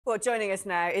Well, joining us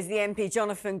now is the MP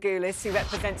Jonathan Gullis, who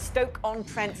represents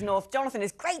Stoke-on-Trent North. Jonathan,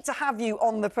 it's great to have you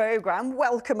on the programme.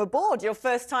 Welcome aboard. Your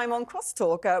first time on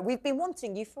Crosstalk. We've been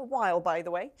wanting you for a while, by the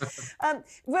way.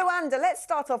 Rwanda, let's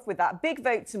start off with that. Big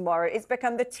vote tomorrow. It's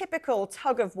become the typical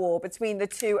tug-of-war between the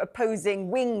two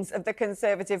opposing wings of the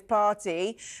Conservative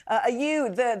Party. Are you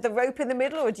the rope in the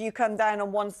middle, or do you come down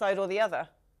on one side or the other?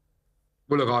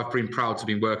 Well, look, I've been proud to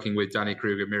be working with Danny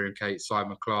Kruger, Miriam Kate,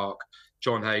 Simon Clarke,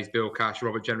 John Hayes, Bill Cash,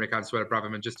 Robert Jenrick, and Suella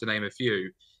Braverman, just to name a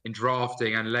few, in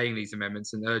drafting and laying these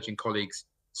amendments and urging colleagues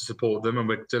to support them. And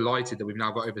we're delighted that we've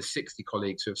now got over 60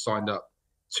 colleagues who have signed up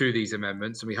to these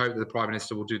amendments. And we hope that the Prime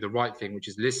Minister will do the right thing, which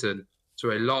is listen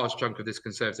to a large chunk of this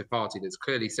Conservative Party that's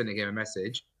clearly sending him a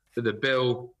message that the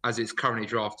bill, as it's currently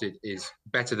drafted, is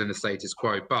better than the status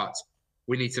quo. But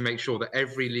we need to make sure that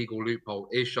every legal loophole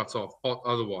is shut off.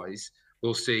 Otherwise,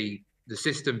 we'll see the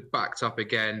system backed up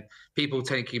again, people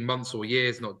taking months or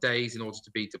years, not days, in order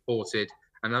to be deported,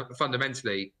 and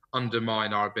fundamentally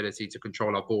undermine our ability to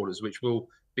control our borders, which will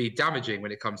be damaging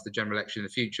when it comes to the general election in the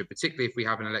future, particularly if we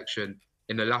have an election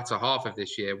in the latter half of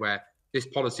this year where this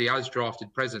policy, as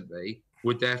drafted presently,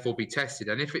 would therefore be tested.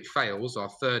 And if it fails, our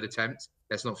third attempt,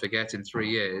 let's not forget, in 3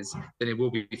 years, then it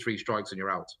will be 3 strikes and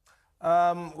you're out.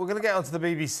 We're going to get onto the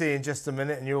BBC in just a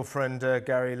minute and your friend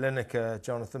Gary Lineker,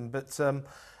 Jonathan, but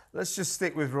let's just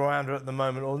stick with Rwanda at the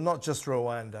moment, or not just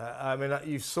Rwanda. I mean,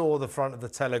 you saw the front of the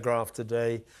Telegraph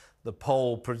today, the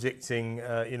poll predicting,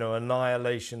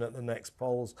 annihilation at the next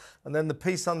polls. And then the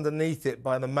piece underneath it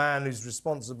by the man who's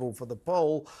responsible for the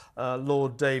poll,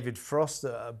 Lord David Frost,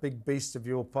 a big beast of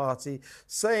your party,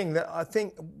 saying that, I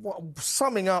think,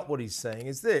 summing up what he's saying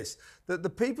is this, that the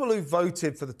people who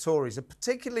voted for the Tories, are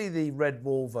particularly the Red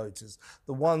Wall voters,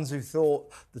 the ones who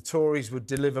thought the Tories would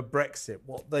deliver Brexit,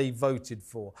 what they voted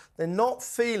for, they're not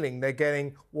feeling they're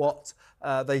getting what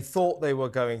they thought they were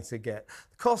going to get.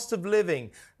 The cost of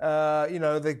living,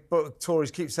 the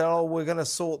Tories keep saying, oh, we're going to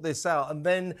sort this out. And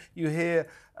then you hear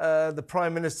the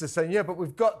Prime Minister saying, yeah, but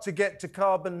we've got to get to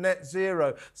carbon net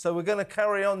zero, so we're going to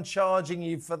carry on charging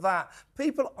you for that.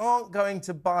 People aren't going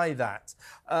to buy that.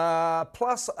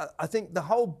 Plus, I think the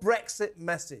whole Brexit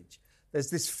message,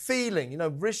 there's this feeling,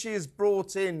 Rishi has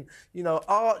brought in,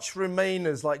 arch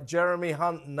Remainers like Jeremy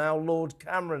Hunt and now Lord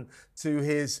Cameron to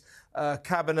his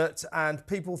cabinet, and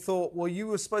people thought, well, you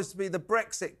were supposed to be the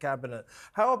Brexit cabinet.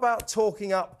 How about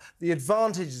talking up the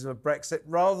advantages of Brexit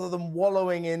rather than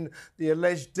wallowing in the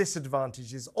alleged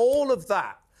disadvantages? All of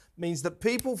that means that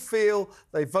people feel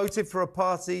they voted for a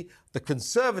party, the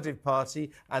Conservative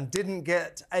Party, and didn't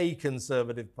get a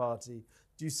Conservative Party.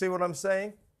 Do you see what I'm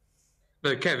saying?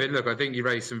 No, Kevin, look, I think you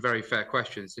raised some very fair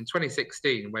questions. In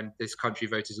 2016, when this country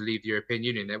voted to leave the European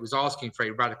Union, it was asking for a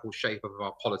radical shape of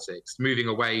our politics, moving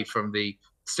away from the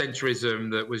centrism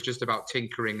that was just about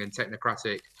tinkering and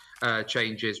technocratic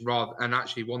changes, and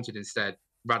actually wanted instead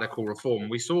radical reform.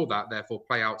 We saw that, therefore,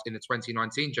 play out in the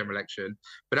 2019 general election.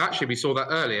 But actually, we saw that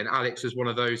early, and Alex was one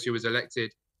of those who was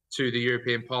elected to the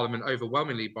European Parliament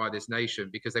overwhelmingly by this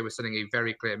nation because they were sending a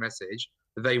very clear message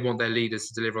that they want their leaders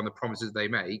to deliver on the promises they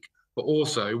make, but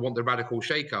also want the radical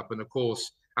shake-up. And of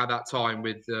course, at that time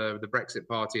with the Brexit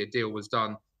Party, a deal was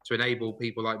done to enable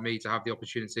people like me to have the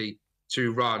opportunity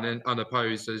to run and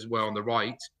unopposed as well on the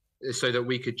right, so that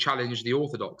we could challenge the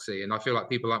orthodoxy. And I feel like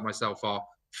people like myself are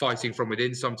fighting from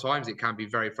within sometimes. It can be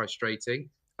very frustrating.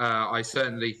 I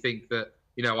certainly think that,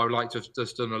 I would like to have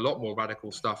just done a lot more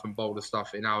radical stuff and bolder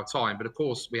stuff in our time. But of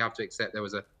course, we have to accept there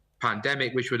was a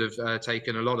pandemic, which would have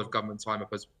taken a lot of government time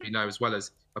up, as we know, as well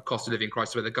as a cost of living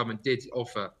crisis, where the government did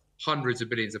offer hundreds of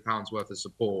billions of pounds worth of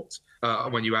support,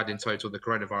 when you add in total the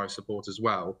coronavirus support as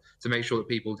well, to make sure that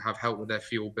people have help with their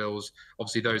fuel bills.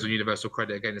 Obviously, those on universal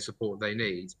credit are getting the support they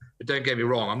need. But don't get me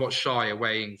wrong, I'm not shy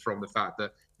away from the fact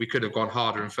that we could have gone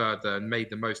harder and further and made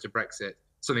the most of Brexit,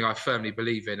 something I firmly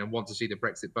believe in and want to see the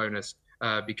Brexit bonus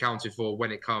be counted for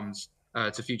when it comes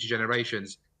to future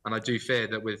generations. And I do fear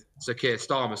that with Sir Keir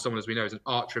Starmer, someone, as we know, is an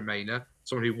arch Remainer,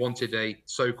 someone who wanted a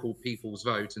so-called people's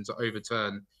vote and to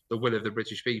overturn the will of the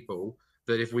British people,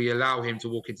 that if we allow him to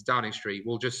walk into Downing Street,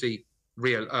 we'll just see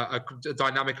a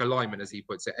dynamic alignment, as he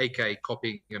puts it, aka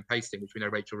copying and pasting, which we know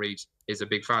Rachel Reeves is a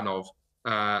big fan of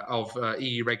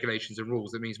EU regulations and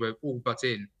rules. That means we're all but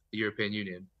in the European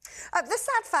Union. The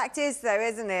sad fact is, though,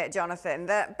 isn't it, Jonathan,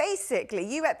 that basically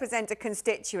you represent a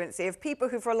constituency of people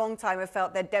who for a long time have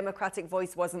felt their democratic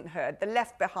voice wasn't heard, the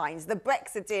left behinds, the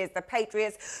Brexiteers, the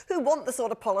patriots, who want the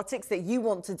sort of politics that you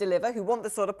want to deliver, who want the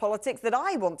sort of politics that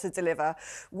I want to deliver.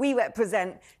 We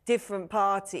represent different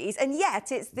parties, and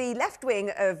yet it's the left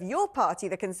wing of your party,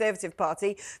 the Conservative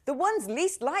Party, the ones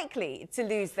least likely to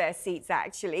lose their seats,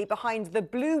 actually, behind the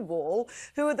blue wall,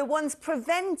 who are the ones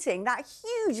preventing that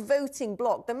huge voting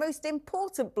bloc, the most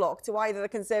important bloc to either the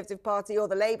Conservative Party or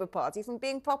the Labour Party, from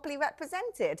being properly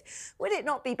represented. Would it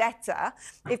not be better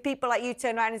if people like you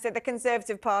turned around and said the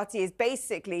Conservative Party is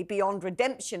basically beyond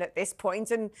redemption at this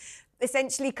point and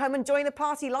essentially come and join a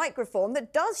party like Reform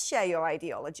that does share your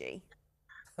ideology?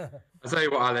 I'll tell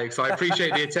you what, Alex, I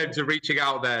appreciate the attempt of reaching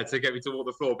out there to get me to walk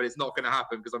the floor, but it's not going to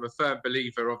happen because I'm a firm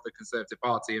believer of the Conservative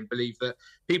Party and believe that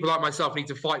people like myself need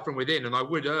to fight from within. And I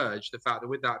would urge the fact that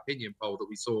with that opinion poll that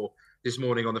we saw this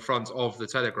morning on the front of the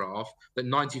Telegraph, that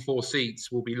 94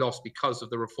 seats will be lost because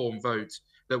of the Reform vote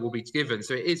that will be given.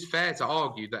 So it is fair to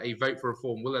argue that a vote for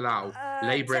Reform will allow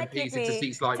Labour MPs into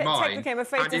seats like mine. Technically, I'm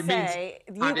afraid to say,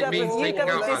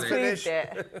 YouGov disproved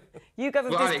it.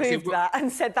 YouGov disproved that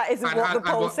and said that isn't what the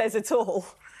poll says at all.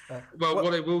 Well,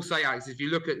 what I will say, Alex, if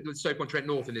you look at Stoke-on-Trent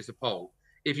North and there's a poll,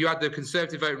 if you had the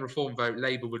Conservative vote and Reform vote,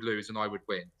 Labour would lose and I would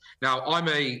win. Now,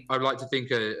 I'd like to think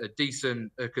a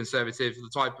decent Conservative, the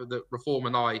type of the Reform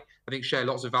and I think share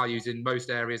lots of values in most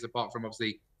areas, apart from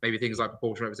obviously maybe things like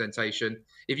proportional representation.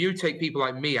 If you take people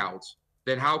like me out,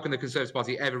 then how can the Conservative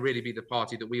Party ever really be the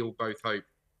party that we all both hope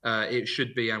it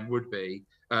should be and would be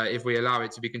if we allow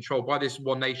it to be controlled by this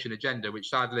one nation agenda, which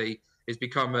sadly has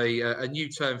become a new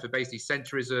term for basically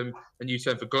centrism, a new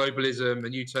term for globalism, a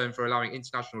new term for allowing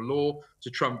international law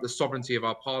to trump the sovereignty of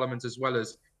our parliament, as well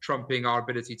as trumping our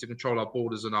ability to control our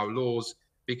borders and our laws,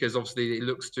 because obviously it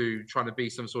looks to trying to be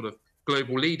some sort of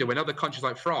global leader when other countries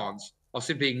like France are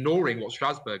simply ignoring what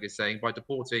Strasbourg is saying by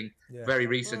deporting very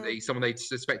recently someone they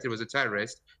suspected was a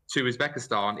terrorist to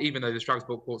Uzbekistan, even though the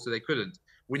Strasbourg court said they couldn't.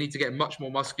 We need to get much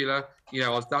more muscular. You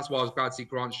know, that's why I was glad to see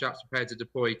Grant Shapps prepared to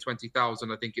deploy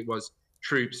 20,000, I think it was,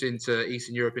 troops into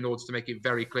Eastern Europe in order to make it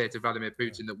very clear to Vladimir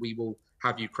Putin that we will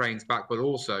have Ukraine's back, but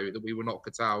also that we will not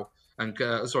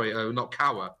not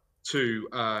cower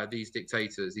to these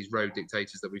dictators, these rogue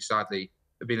dictators that we've sadly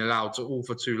been allowed to all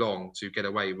for too long to get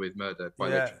away with murder.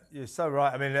 You're so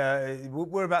right. I mean,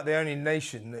 we're about the only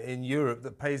nation in Europe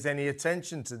that pays any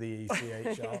attention to the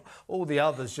ECHR. All the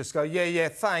others just go, yeah,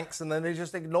 thanks, and then they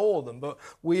just ignore them. But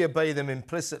we obey them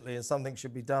implicitly, and something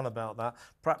should be done about that.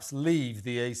 Perhaps leave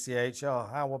the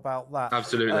ECHR. How about that?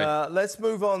 Absolutely. Let's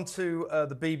move on to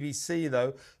the BBC,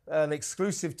 though. An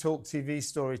exclusive talkTV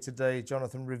story today,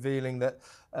 Jonathan, revealing that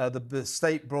the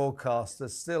state broadcaster,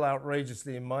 still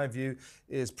outrageously in my view,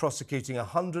 is prosecuting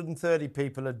 130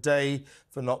 people a day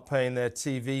for not paying their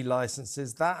TV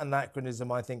licences. That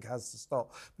anachronism, I think, has to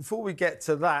stop. Before we get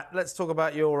to that, let's talk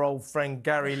about your old friend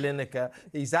Gary Lineker.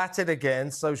 He's at it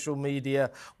again, social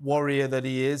media warrior that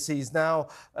he is. He's now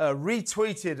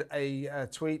retweeted a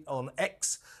tweet on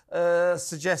X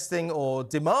suggesting or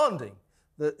demanding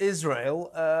that Israel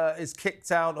is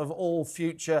kicked out of all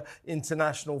future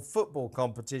international football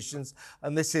competitions.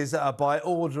 And this is by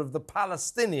order of the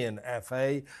Palestinian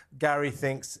FA. Gary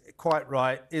thinks, quite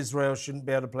right, Israel shouldn't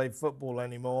be able to play football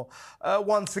anymore.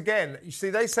 Once again, you see,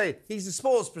 they say he's a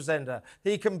sports presenter.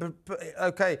 He can,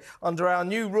 OK, under our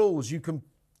new rules, you can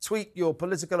tweet your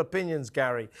political opinions,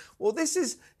 Gary. Well,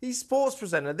 he's sports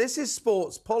presenter. This is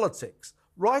sports politics.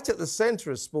 Right at the centre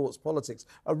of sports politics,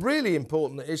 a really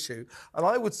important issue. And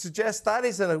I would suggest that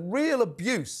is a real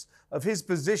abuse of his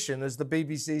position as the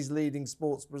BBC's leading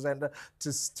sports presenter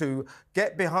to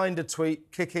get behind a tweet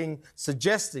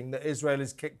suggesting that Israel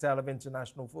is kicked out of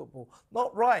international football.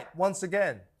 Not right, once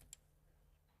again.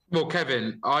 Well,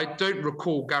 Kevin, I don't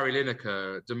recall Gary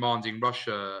Lineker demanding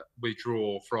Russia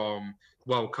withdraw from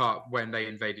World Cup when they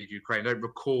invaded Ukraine. I don't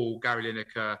recall Gary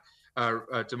Lineker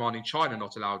demanding China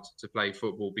not allowed to play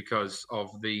football because of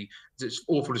the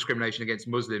awful discrimination against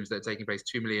Muslims that are taking place,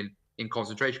 2 million in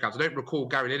concentration camps. I don't recall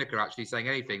Gary Lineker actually saying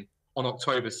anything on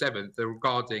October 7th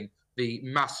regarding the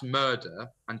mass murder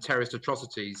and terrorist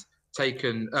atrocities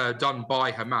done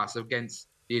by Hamas against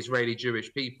the Israeli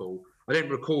Jewish people. I don't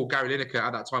recall Gary Lineker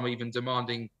at that time even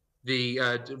demanding the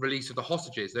release of the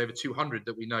hostages, over 200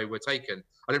 that we know were taken.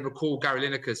 I don't recall Gary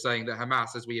Lineker saying that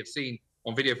Hamas, as we have seen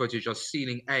on video footage, are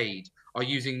stealing aid, are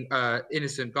using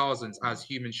innocent Gazans as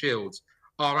human shields.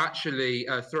 are actually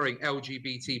throwing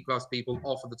LGBT plus people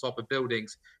off of the top of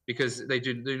buildings because they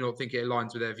do not think it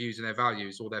aligns with their views and their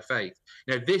values or their faith.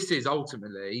 You know, this is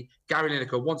ultimately Gary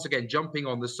Lineker once again jumping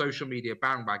on the social media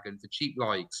bandwagon for cheap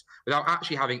likes without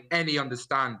actually having any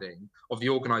understanding of the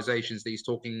organisations that he's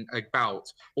talking about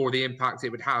or the impact it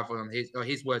would have on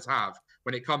his words have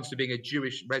when it comes to being a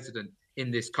Jewish resident in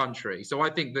this country. So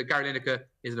I think that Gary Lineker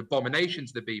is an abomination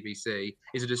to the BBC,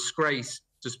 is a disgrace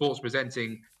to sports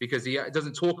presenting because he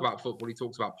doesn't talk about football, he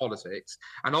talks about politics,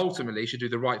 and ultimately should do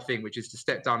the right thing, which is to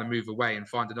step down and move away and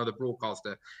find another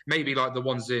broadcaster, maybe like the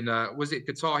ones in, was it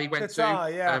Qatar he went to?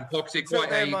 Yeah. And pocketed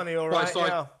quite a... money, all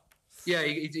right, yeah,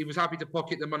 he was happy to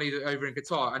pocket the money over in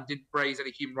Qatar and didn't raise any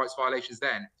human rights violations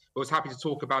then, but was happy to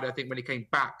talk about it, I think, when he came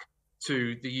back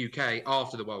to the UK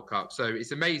after the World Cup. So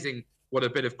it's amazing what a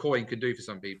bit of coin can do for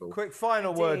some people. Quick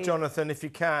final word, Jonathan, if you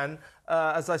can.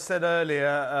 As I said earlier,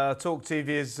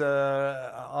 talkTV has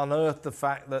unearthed the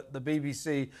fact that the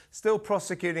BBC still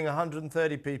prosecuting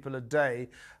 130 people a day.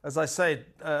 As I said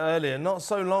earlier, not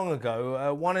so long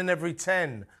ago, 1 in every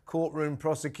 10 courtroom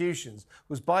prosecutions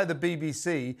was by the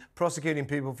BBC prosecuting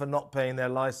people for not paying their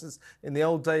licence. In the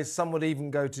old days, some would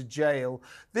even go to jail.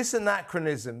 This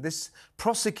anachronism, this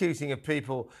prosecuting of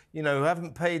people, you know, who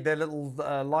haven't paid their little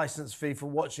licence fee for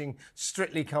watching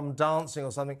Strictly Come Dancing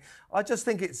or something, I just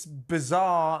think it's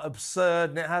bizarre,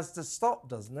 absurd, and it has to stop,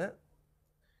 doesn't it?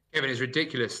 Kevin, it's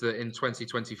ridiculous that in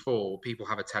 2024 people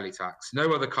have a teletax.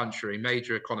 No other country,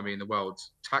 major economy in the world,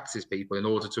 taxes people in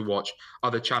order to watch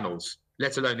other channels,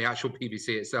 let alone the actual BBC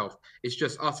itself. It's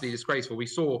just utterly disgraceful. We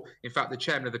saw, in fact, the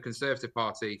chairman of the Conservative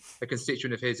Party, a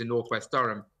constituent of his in Northwest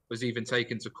Durham, was even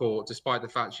taken to court, despite the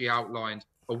fact she outlined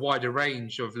a wider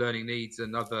range of learning needs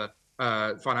and other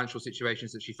financial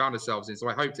situations that she found herself in. So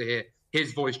I hope to hear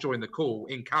his voice join the call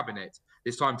in Cabinet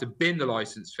this time to bin the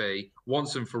licence fee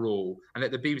once and for all and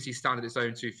let the BBC stand at its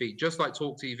own 2 feet, just like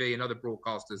talkTV and other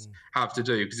broadcasters have to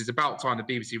do, because it's about time the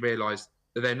BBC realised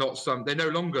that they're no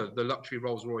longer the luxury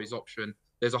Rolls-Royce option.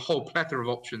 There's a whole plethora of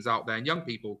options out there, and young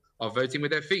people are voting with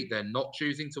their feet. They're not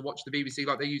choosing to watch the BBC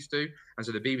like they used to, and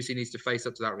so the BBC needs to face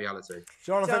up to that reality.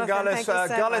 Jonathan Gullis,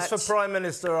 Gullis for Prime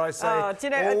Minister, I say. Oh, do you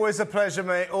know, always a pleasure,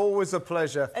 mate, always a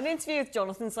pleasure. An interview with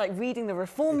Jonathan's like reading the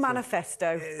Reform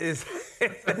Manifesto.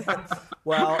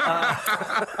 Well,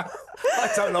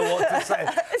 I don't know what to say.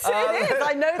 It is.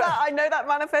 I know that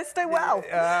manifesto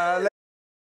well.